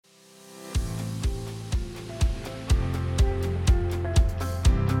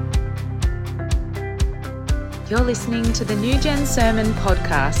You're listening to the New Gen Sermon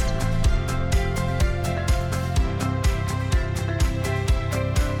Podcast.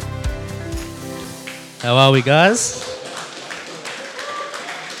 How are we, guys?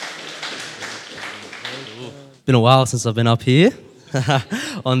 Been a while since I've been up here.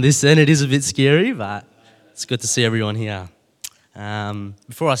 On this end, it is a bit scary, but it's good to see everyone here.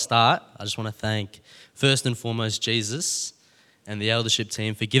 Before I start, I just want to thank, first and foremost, Jesus and the eldership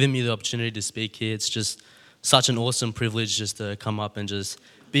team for giving me the opportunity to speak here. It's just such an awesome privilege just to come up and just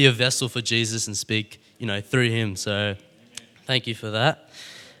be a vessel for Jesus and speak, through him. So thank you for that.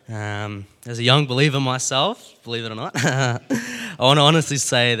 As a young believer myself, believe it or not, I want to honestly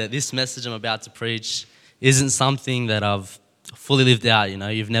say that this message I'm about to preach isn't something that I've fully lived out.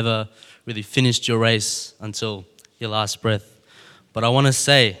 You've never really finished your race until your last breath. But I want to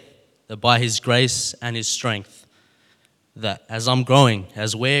say that by his grace and his strength, that as I'm growing,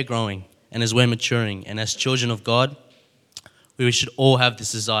 as we're growing, and as we're maturing, and as children of God, we should all have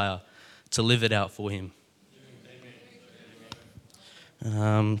this desire to live it out for him.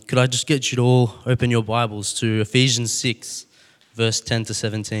 Could I just get you to all open your Bibles to Ephesians 6, verse 10 to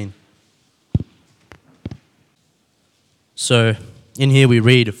 17. So, in here we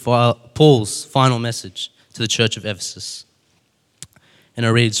read Paul's final message to the church of Ephesus. And it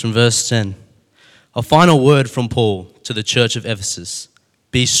reads from verse 10, "A final word from Paul to the church of Ephesus.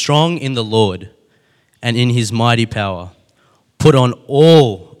 Be strong in the Lord and in his mighty power. Put on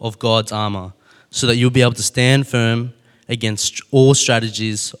all of God's armor so that you'll be able to stand firm against all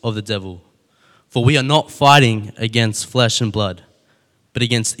strategies of the devil. For we are not fighting against flesh and blood, but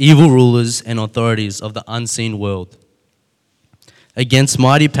against evil rulers and authorities of the unseen world, against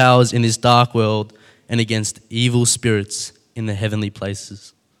mighty powers in this dark world, and against evil spirits in the heavenly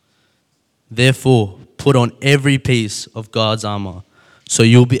places. Therefore, put on every piece of God's armor, so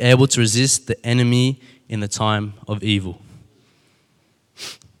you'll be able to resist the enemy in the time of evil.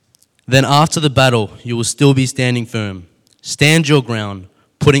 Then after the battle, you will still be standing firm. Stand your ground,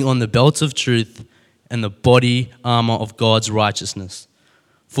 putting on the belt of truth and the body armor of God's righteousness.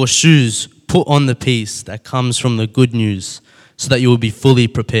 For shoes, put on the peace that comes from the good news, so that you will be fully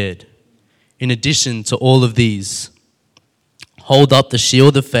prepared. In addition to all of these, hold up the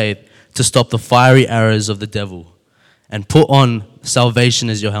shield of faith to stop the fiery arrows of the devil, and put on salvation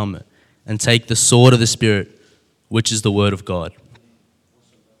as your helmet, and take the sword of the Spirit, which is the word of God."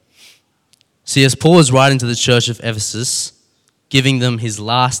 See, as Paul is writing to the church of Ephesus, giving them his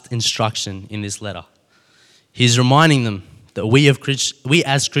last instruction in this letter, he's reminding them that we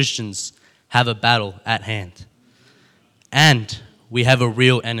as Christians have a battle at hand, and we have a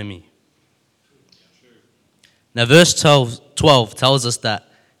real enemy. Now, verse 12 tells us that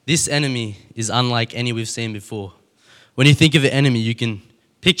this enemy is unlike any we've seen before. When you think of an enemy, you can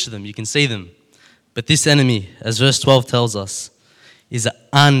picture them, you can see them. But this enemy, as verse 12 tells us, is an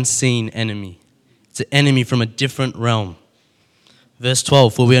unseen enemy. It's an enemy from a different realm. Verse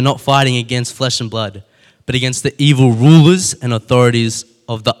 12, "For we are not fighting against flesh and blood, but against the evil rulers and authorities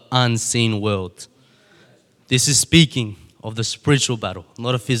of the unseen world." This is speaking of the spiritual battle,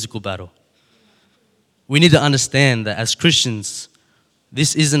 not a physical battle. We need to understand that as Christians,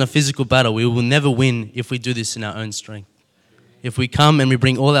 this isn't a physical battle. We will never win if we do this in our own strength. If we come and we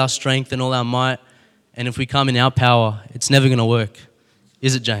bring all our strength and all our might, and if we come in our power, it's never going to work.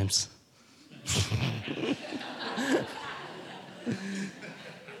 Is it, James?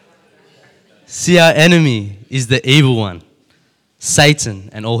 See, our enemy is the evil one,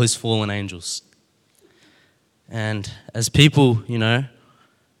 Satan and all his fallen angels. And as people,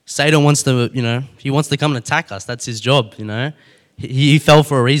 Satan wants to, he wants to come and attack us. That's his job, He fell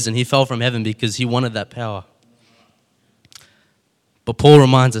for a reason. He fell from heaven because he wanted that power. But Paul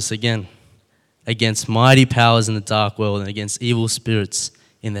reminds us again, against mighty powers in the dark world and against evil spirits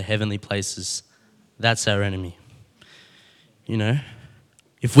in the heavenly places. That's our enemy.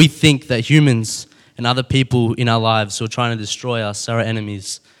 If we think that humans and other people in our lives who are trying to destroy us are our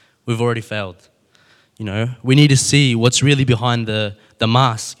enemies, we've already failed. We need to see what's really behind the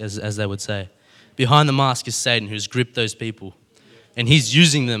mask, as they would say. Behind the mask is Satan, who's gripped those people. And he's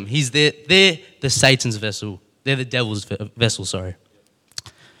using them. They're the Satan's vessel. They're the devil's vessel,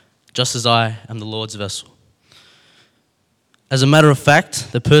 just as I am the Lord's vessel. As a matter of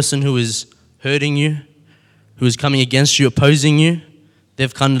fact, the person who is hurting you, who is coming against you, opposing you,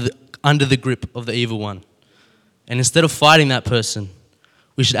 they've come under the grip of the evil one. And instead of fighting that person,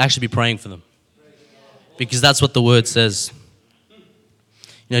 we should actually be praying for them. Because that's what the word says.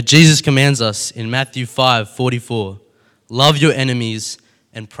 Jesus commands us in Matthew 5:44, "Love your enemies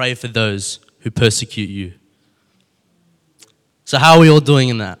and pray for those who persecute you." So how are we all doing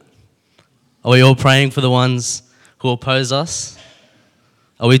in that? Are we all praying for the ones who oppose us?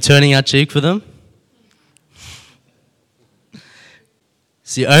 Are we turning our cheek for them?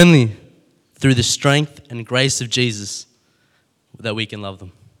 See, only through the strength and grace of Jesus that we can love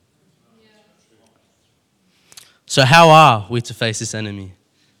them. So how are we to face this enemy?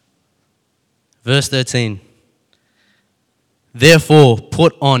 Verse 13. Therefore,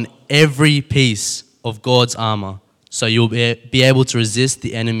 put on every piece of God's armor so you'll be able to resist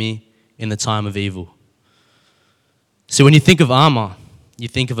the enemy in the time of evil. So when you think of armor, you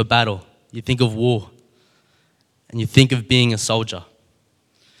think of a battle, you think of war, and you think of being a soldier.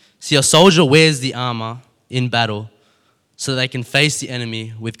 See, a soldier wears the armor in battle so that they can face the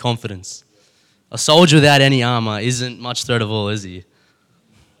enemy with confidence. A soldier without any armor isn't much threat of all, is he?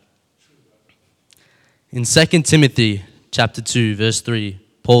 In 2 Timothy chapter 2, verse 3,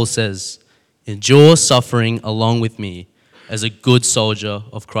 Paul says, "Endure suffering along with me as a good soldier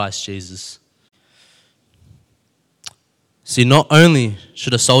of Christ Jesus." See, not only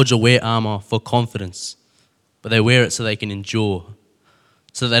should a soldier wear armor for confidence, but they wear it so they can endure.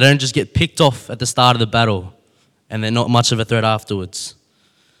 So they don't just get picked off at the start of the battle and they're not much of a threat afterwards.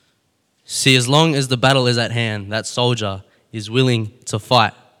 See, as long as the battle is at hand, that soldier is willing to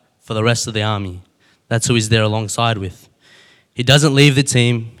fight for the rest of the army. That's who he's there alongside with. He doesn't leave the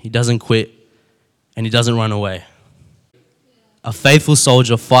team, he doesn't quit, and he doesn't run away. A faithful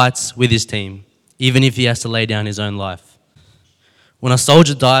soldier fights with his team, even if he has to lay down his own life. When a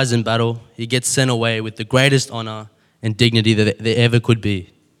soldier dies in battle, he gets sent away with the greatest honor and dignity that there ever could be.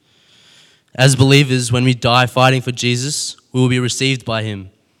 As believers, when we die fighting for Jesus, we will be received by him,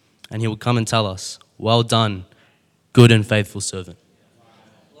 and he will come and tell us, "Well done, good and faithful servant."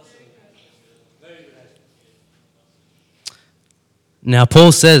 Now,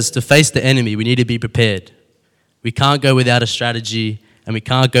 Paul says to face the enemy, we need to be prepared. We can't go without a strategy, and we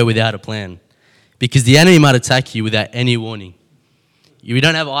can't go without a plan, because the enemy might attack you without any warning. We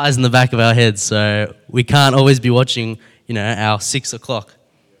don't have eyes in the back of our heads, so we can't always be watching, our 6 o'clock.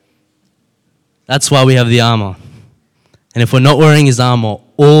 That's why we have the armor. And if we're not wearing his armor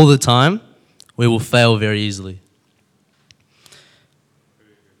all the time, we will fail very easily.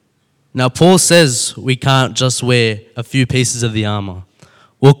 Now, Paul says we can't just wear a few pieces of the armor.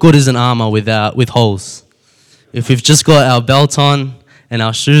 What good is an armor with holes? If we've just got our belt on and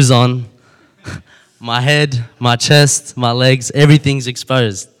our shoes on, my head, my chest, my legs, everything's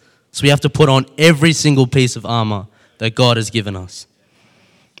exposed. So we have to put on every single piece of armor that God has given us.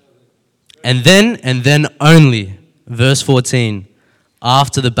 And then only, verse 14,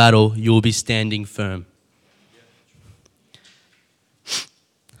 after the battle, you will be standing firm.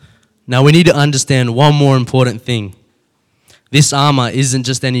 Now we need to understand one more important thing. This armor isn't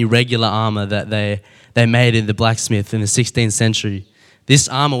just any regular armor that they made in the blacksmith in the 16th century. This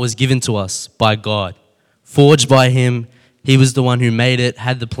armor was given to us by God, forged by him. He was the one who made it,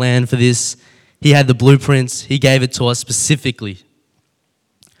 had the plan for this. He had the blueprints. He gave it to us specifically.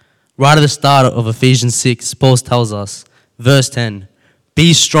 Right at the start of Ephesians 6, Paul tells us, verse 10,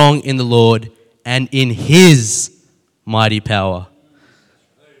 "Be strong in the Lord and in his mighty power."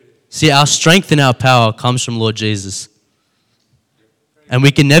 See, our strength and our power comes from Lord Jesus. And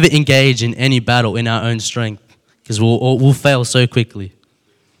we can never engage in any battle in our own strength because we'll fail so quickly.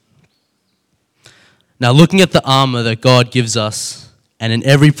 Now, looking at the armor that God gives us, and in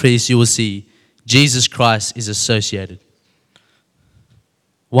every piece you will see Jesus Christ is associated.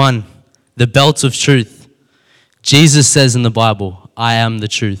 1, the belt of truth. Jesus says in the Bible, "I am the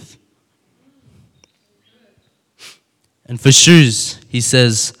truth." And for shoes, he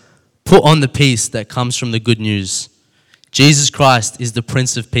says, "Put on the peace that comes from the good news." Jesus Christ is the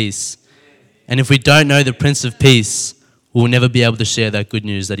Prince of Peace. And if we don't know the Prince of Peace, we'll never be able to share that good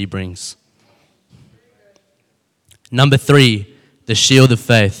news that he brings. Number 3, the shield of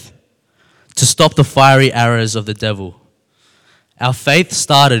faith. To stop the fiery arrows of the devil. Our faith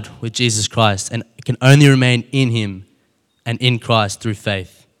started with Jesus Christ and can only remain in him and in Christ through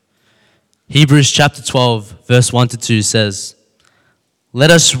faith. Hebrews chapter 12, verse 1-2 says,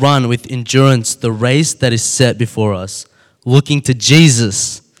 "Let us run with endurance the race that is set before us, looking to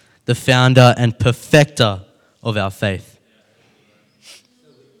Jesus, the founder and perfecter of our faith."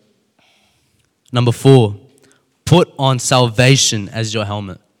 Number 4, put on salvation as your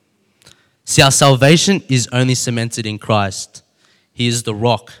helmet. See, our salvation is only cemented in Christ. He is the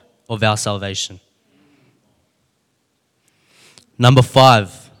rock of our salvation. Number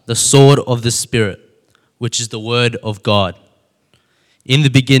 5, the sword of the Spirit, which is the word of God. In the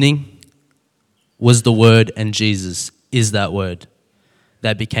beginning was the Word, and Jesus is that Word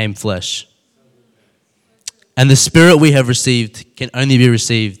that became flesh. And the Spirit we have received can only be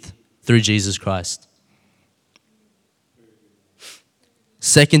received through Jesus Christ.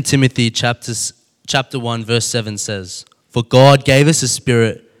 2 Timothy chapter 1 verse 7 says, "For God gave us a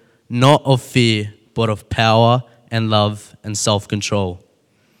spirit not of fear, but of power and love and self-control."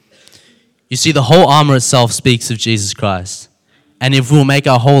 You see, the whole armor itself speaks of Jesus Christ. And if we'll make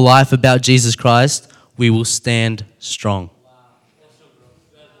our whole life about Jesus Christ, we will stand strong.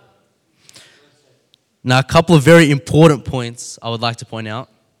 Now, a couple of very important points I would like to point out.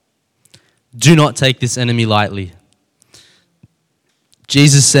 Do not take this enemy lightly.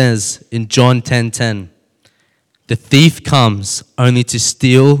 Jesus says in John 10:10, "The thief comes only to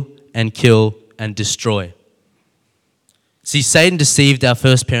steal and kill and destroy." See, Satan deceived our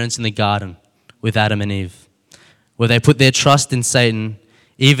first parents in the garden with Adam and Eve, where they put their trust in Satan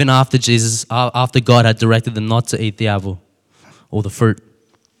even after God had directed them not to eat the apple or the fruit.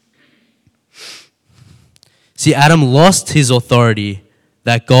 See, Adam lost his authority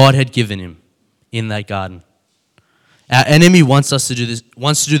that God had given him in that garden. Our enemy wants to do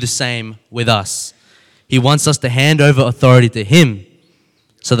the same with us. He wants us to hand over authority to him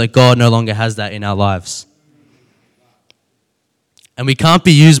so that God no longer has that in our lives. And we can't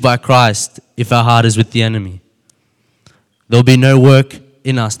be used by Christ if our heart is with the enemy. There'll be no work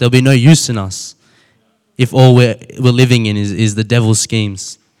in us. There'll be no use in us if all we're living in is the devil's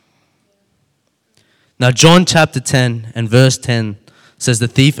schemes. Now, John chapter 10 and verse 10 says the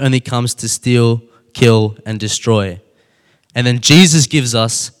thief only comes to steal, kill, and destroy. And then Jesus gives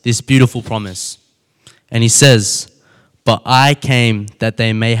us this beautiful promise. And he says, "But I came that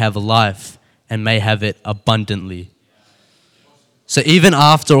they may have life and may have it abundantly." So even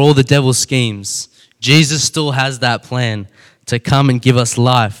after all the devil's schemes, Jesus still has that plan to come and give us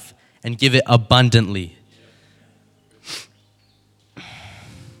life and give it abundantly.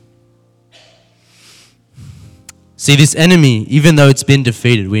 See, this enemy, even though it's been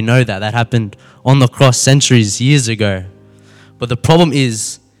defeated, we know that happened on the cross years ago. But the problem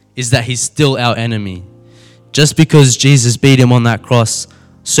is that he's still our enemy. Just because Jesus beat him on that cross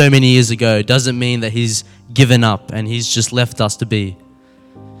so many years ago doesn't mean that he's given up and he's just left us to be.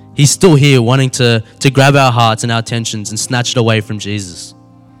 He's still here wanting to grab our hearts and our attentions and snatch it away from Jesus.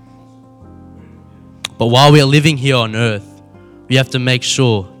 But while we are living here on earth, we have to make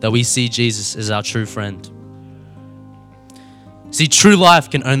sure that we see Jesus as our true friend. See, true life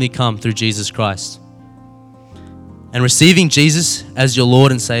can only come through Jesus Christ. And receiving Jesus as your Lord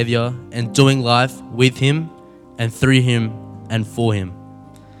and Savior and doing life with him and through him and for him.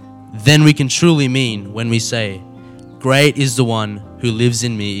 Then we can truly mean when we say, "Great is the one who lives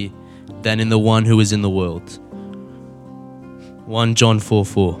in me than in the one who is in the world." 1 John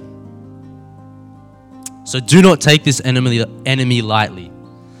 4:4. So do not take this enemy lightly.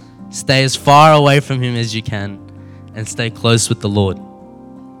 Stay as far away from him as you can and stay close with the Lord.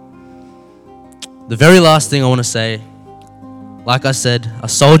 The very last thing I want to say, like I said, a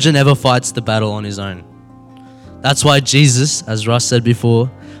soldier never fights the battle on his own. That's why Jesus, as Russ said before,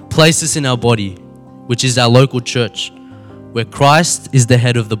 placed us in our body, which is our local church, where Christ is the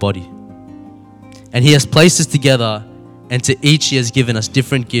head of the body. And he has placed us together, and to each he has given us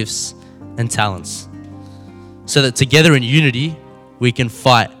different gifts and talents, so that together in unity, we can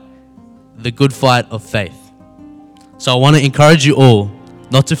fight the good fight of faith. So I want to encourage you all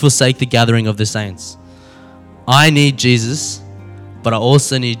not to forsake the gathering of the saints. I need Jesus, but I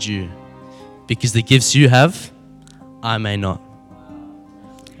also need you, because the gifts you have, I may not.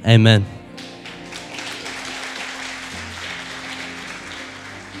 Amen.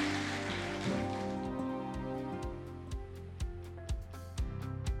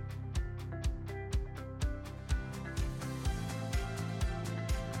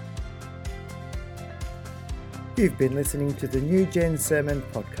 You've been listening to the New Gen Sermon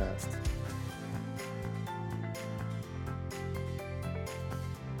Podcast.